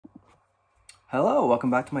Hello, welcome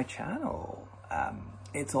back to my channel.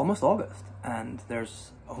 It's almost August, and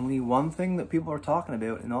there's only one thing that people are talking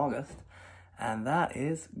about in August, and that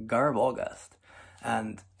is GarbAugust.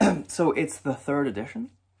 And so it's the third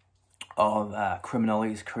edition of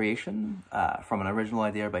Pournelle's creation from an original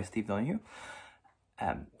idea by Steve Donoghue.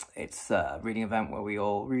 It's a reading event where we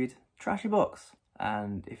all read trashy books,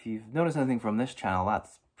 and if you've noticed anything from this channel,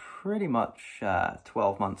 that's pretty much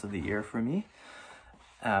 12 months of the year for me.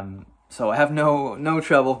 So I have no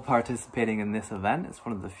trouble participating in this event. It's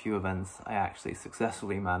one of the few events I actually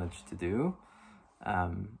successfully managed to do.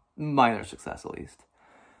 Minor success at least.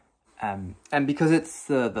 And because it's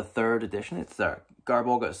the third edition, it's our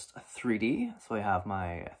GarbAugust 3D. So I have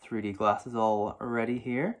my 3D glasses all ready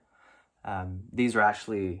here. These are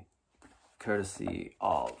actually courtesy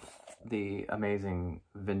of the amazing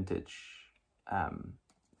vintage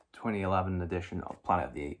 2011 edition of Planet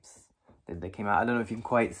of the Apes. They came out. I don't know if you can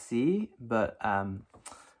quite see, but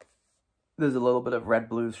there's a little bit of red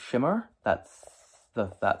blue shimmer. They've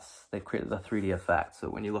created the 3D effect. So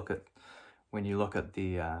when you look at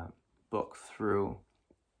the book through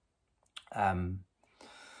the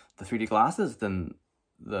 3D glasses, then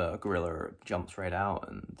the gorilla jumps right out,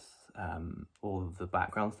 and all of the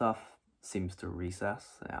background stuff seems to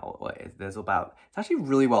recess. It's actually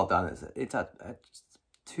really well done. It's at I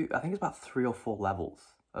think it's about 3 or 4 levels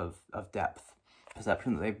of depth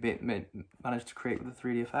perception that they've managed to create with the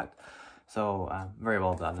 3D effect. So very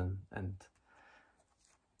well done, and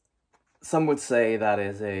some would say that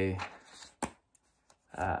is a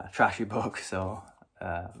trashy book. So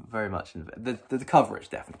very much the cover is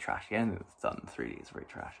definitely trashy, and it's done in 3D is very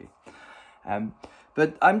trashy.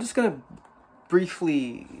 But I'm just gonna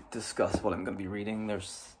briefly discuss what I'm gonna be reading.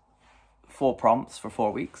 There's 4 prompts for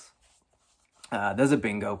 4 weeks. There's a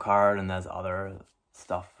bingo card, and there's other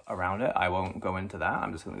stuff around it. I won't go into that.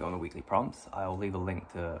 I'm just going to go on the weekly prompts. I'll leave a link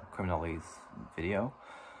to Pournelle's video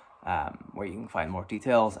where you can find more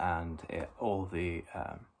details, and all of the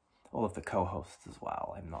co-hosts as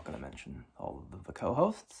well. I'm not going to mention all of the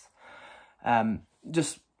co-hosts.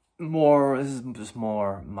 This is just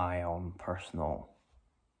more my own personal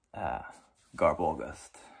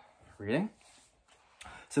GarbAugust reading.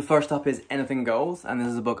 So first up is Anything Goes, and this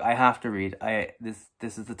is a book I have to read. This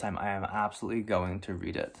is the time I am absolutely going to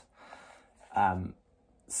read it.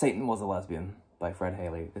 Satan Was a Lesbian by Fred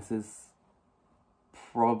Haley. This is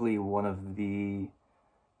probably one of the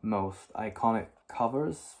most iconic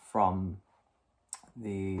covers from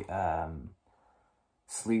the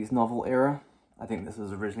sleaze novel era. I think this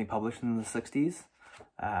was originally published in the 60s.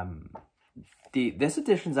 This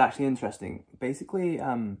edition is actually interesting. Basically,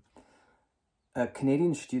 a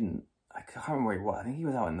Canadian student, I can't remember where he was, I think he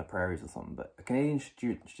was out in the prairies or something, but a Canadian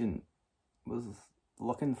student was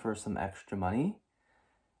looking for some extra money,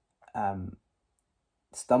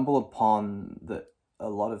 stumbled upon a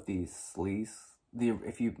lot of these sleaze,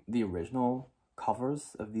 the original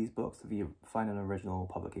covers of these books, if you find an original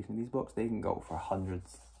publication of these books, they can go for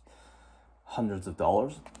hundreds of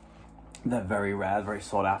dollars. They're very rare, very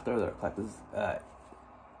sought after, they're collectors.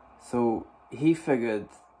 So he figured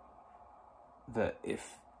that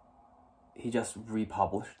if he just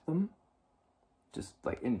republished them, just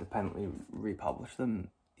like independently republished them,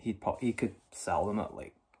 he could sell them at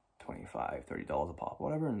like $25-30 a pop,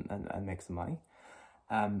 whatever, and make some money.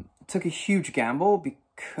 Took a huge gamble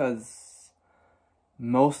because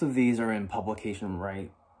most of these are in publication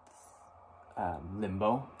rights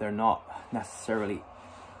limbo. They're not necessarily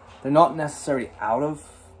out of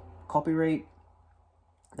copyright.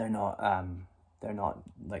 They're not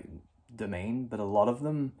like domain, but a lot of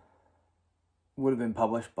them would have been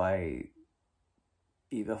published by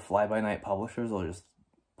either fly-by-night publishers or just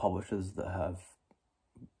publishers that have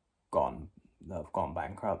gone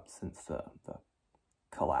bankrupt since the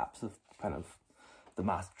collapse of kind of the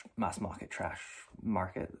mass market trash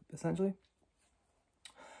market, essentially.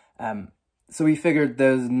 So he figured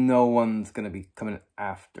there's no one's going to be coming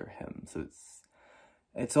after him. So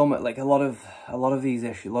it's almost like a lot of these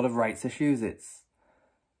issues, a lot of rights issues. It's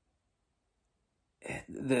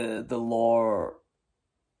the law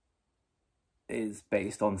is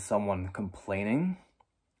based on someone complaining.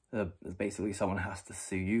 Basically, someone has to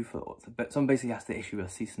sue you someone basically has to issue a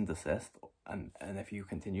cease and desist, and if you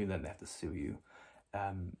continue, then they have to sue you.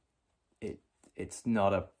 It's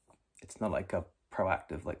not like a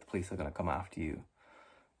proactive, like the police are going to come after you.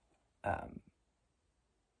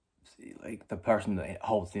 Like the person that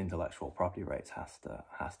holds the intellectual property rights has to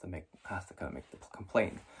kind of make the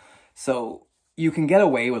complaint. So you can get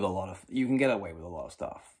away with a lot of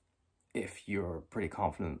stuff if you're pretty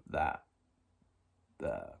confident that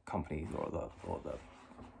the companies or the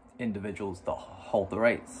individuals that hold the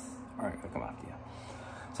rights aren't going to come after you.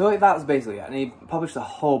 So that was basically it. And he published a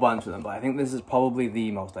whole bunch of them, but I think this is probably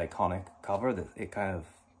the most iconic cover that it kind of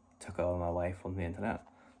took all my life on the internet.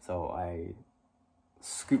 So I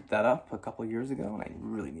scooped that up a couple of years ago, and I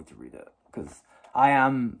really need to read it, because I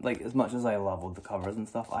am, like, as much as I love all the covers and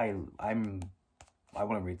stuff, I want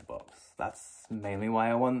to read the books. That's mainly why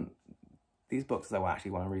I want these books, is I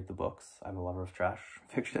actually want to read the books. I'm a lover of trash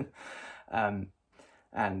fiction. And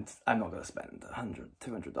I'm not going to spend $100,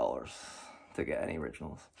 $200 to get any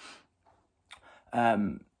originals.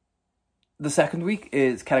 The second week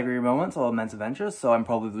is Category Moments or Men's Adventures, so I'm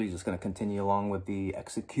probably just going to continue along with the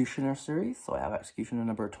Executioner series. So I have Executioner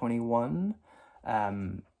number 21,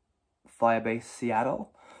 Firebase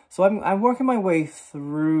Seattle. So I'm working my way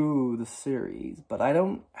through the series, but I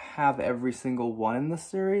don't have every single one in the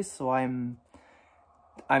series, so I'm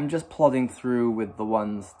just plodding through with the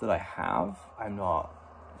ones that I have. I'm not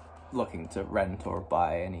looking to rent or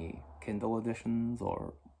buy any Kindle editions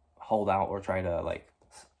or hold out or try to, like,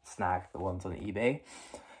 snag the ones on eBay.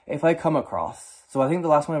 If I come across, so I think the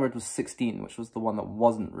last one I read was 16, which was the one that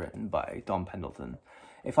wasn't written by Don Pendleton.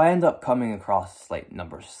 If I end up coming across, like,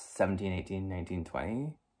 numbers 17, 18, 19,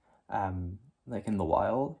 20, like in the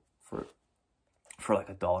wild for like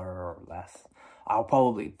 $1 or less, I'll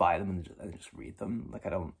probably buy them and just read them. Like,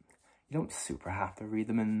 you don't super have to read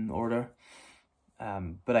them in order.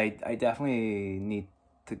 But I definitely need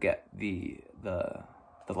to get the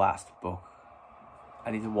last book.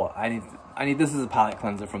 I need this as a palate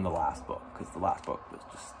cleanser from the last book, because the last book was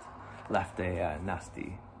just left a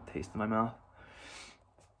nasty taste in my mouth.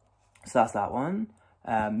 So that's that one.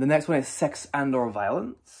 The next one is Sex and or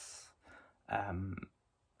Violence.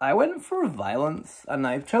 I went for violence, and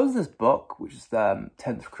I've chose this book, which is the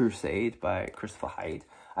 10th Crusade by Christopher Hyde.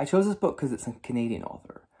 I chose this book because it's a Canadian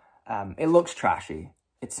author. It looks trashy.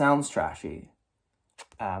 It sounds trashy.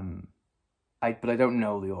 But I don't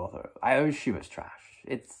know the author. I assume it's trash.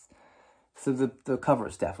 So the cover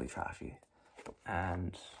is definitely trashy.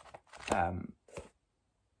 And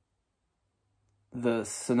the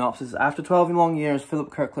synopsis: after 12 long years,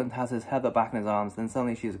 Philip Kirkland has his Heather back in his arms, then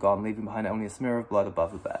suddenly she is gone, leaving behind only a smear of blood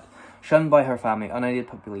above the bed. Shunned by her family, unaided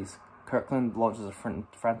by police, Kirkland launches a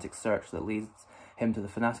frantic search that leads him to the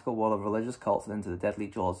fanatical world of religious cults and into the deadly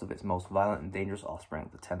jaws of its most violent and dangerous offspring,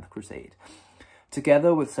 the 10th Crusade.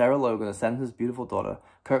 Together with Sarah Logan, a senator's beautiful daughter,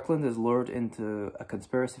 Kirkland is lured into a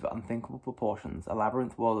conspiracy of unthinkable proportions, a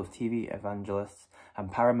labyrinth world of TV evangelists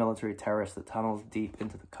and paramilitary terrorists that tunnels deep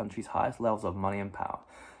into the country's highest levels of money and power.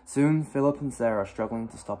 Soon, Philip and Sarah are struggling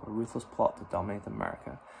to stop a ruthless plot to dominate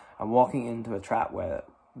America, and walking into a trap where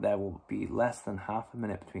there will be less than half a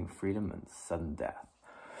minute between freedom and sudden death.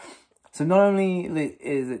 So not only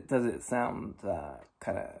does it sound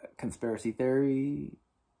kind of conspiracy theory,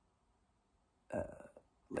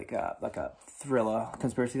 like a thriller,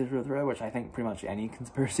 conspiracy thriller, which I think pretty much any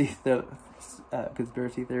conspiracy theory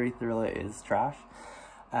thriller is trash.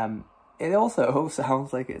 It also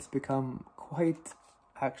sounds like it's become quite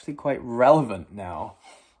relevant now,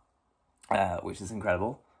 which is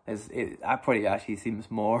incredible. It probably actually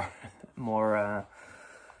seems more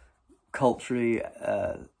culturally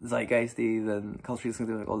zeitgeisty than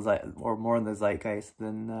or more in the zeitgeist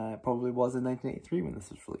than probably was in 1983 when this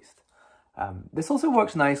was released. This also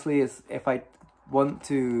works nicely as if I want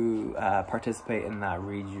to participate in that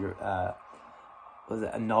read your was it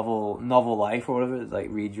a novel life or whatever, it's like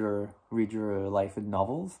read your life in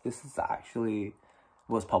novels. This is actually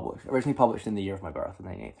originally published in the year of my birth in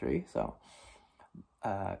 1983, so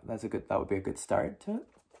that would be a good start to it.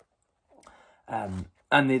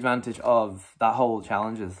 And the advantage of that whole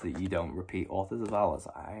challenge is that you don't repeat authors as well. As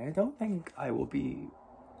I don't think I will be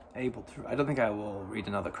able to. I don't think I will read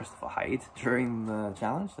another Christopher Hyde during the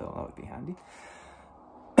challenge, so that would be handy.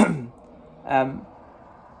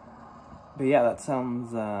 But yeah, that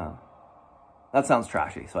sounds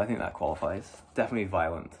trashy. So I think that qualifies. Definitely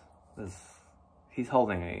violent. He's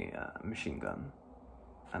holding a machine gun,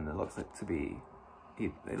 and it looks to be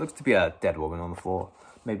a dead woman on the floor.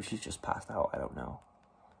 Maybe she's just passed out. I don't know.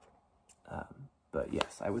 But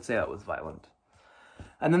yes, I would say that was violent.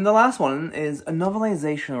 And then the last one is a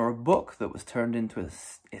novelization or a book that was turned into a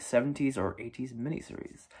 70s or 80s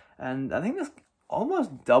miniseries. And I think this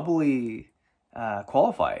almost doubly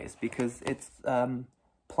qualifies because it's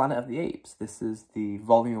Planet of the Apes. This is the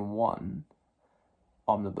volume 1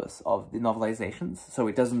 omnibus of the novelizations.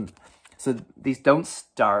 So these don't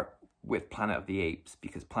start with Planet of the Apes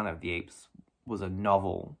because Planet of the Apes was a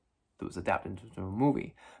novel that was adapted into a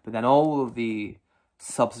movie. But then all of the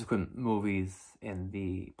subsequent movies in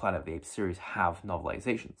the Planet of the Apes series have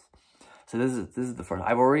novelizations. So this is the first.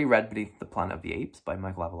 I've already read Beneath the Planet of the Apes by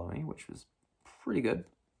Michael Avallone, which was pretty good.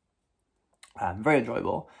 Very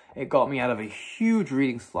enjoyable. It got me out of a huge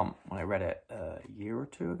reading slump when I read it a year or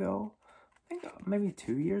two ago. I think maybe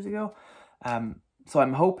 2 years ago. So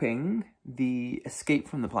I'm hoping the Escape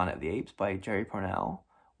from the Planet of the Apes by Jerry Pournelle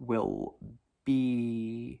will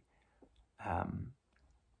be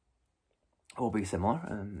similar,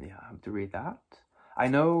 and yeah, I have to read that. I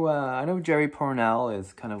know Jerry Pournelle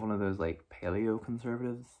is kind of one of those like paleo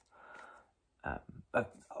conservatives.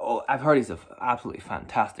 I've heard he's an absolutely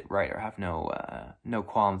fantastic writer. I have no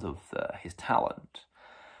qualms of his talent.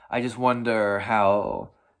 I just wonder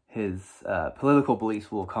how his political beliefs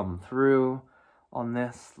will come through on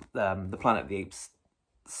this. The Planet of the Apes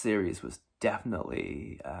series was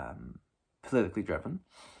definitely politically driven.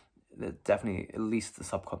 There's definitely at least the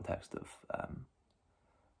subcontext of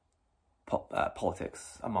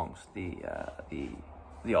politics amongst the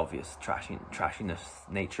obvious trashiness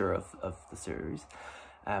nature of the series.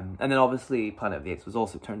 And then obviously Planet of the Apes was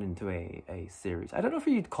also turned into a series. I don't know if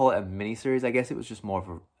you'd call it a mini series. I guess it was just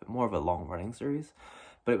more of a long running series,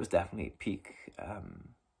 but it was definitely peak.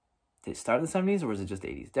 Did it start in the 70s or was it just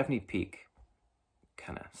 80s? Definitely peak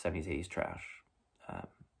kind of 70s, 80s trash.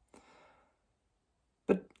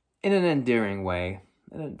 But in an endearing way,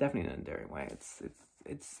 definitely in an endearing way.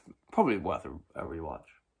 It's probably worth a rewatch.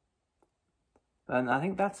 And I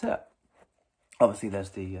think that's it. Obviously, there's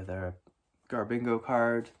the GarbAugust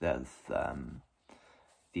card. There's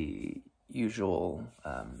the usual.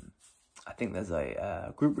 I think there's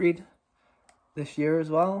a group read this year as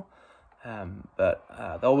well. But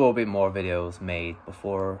there will be more videos made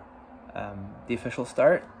before the official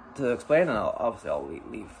start to explain, and I'll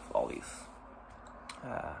leave all these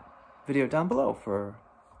video down below for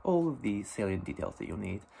all of the salient details that you'll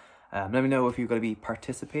need. Let me know if you're going to be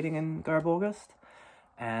participating in GarbAugust,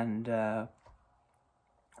 and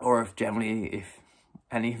or if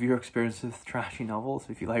any of your experiences with trashy novels,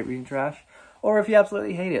 if you like reading trash, or if you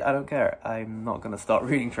absolutely hate it. I don't care. I'm not going to stop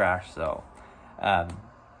reading trash, so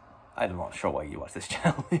I'm not sure why you watch this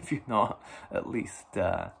channel if you're not at least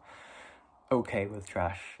okay with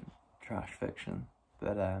trash fiction.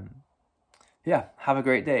 But yeah, have a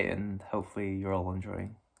great day, and hopefully you're all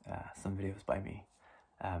enjoying some videos by me.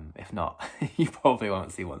 If not, you probably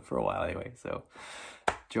won't see one for a while anyway, so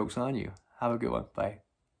joke's on you. Have a good one. Bye.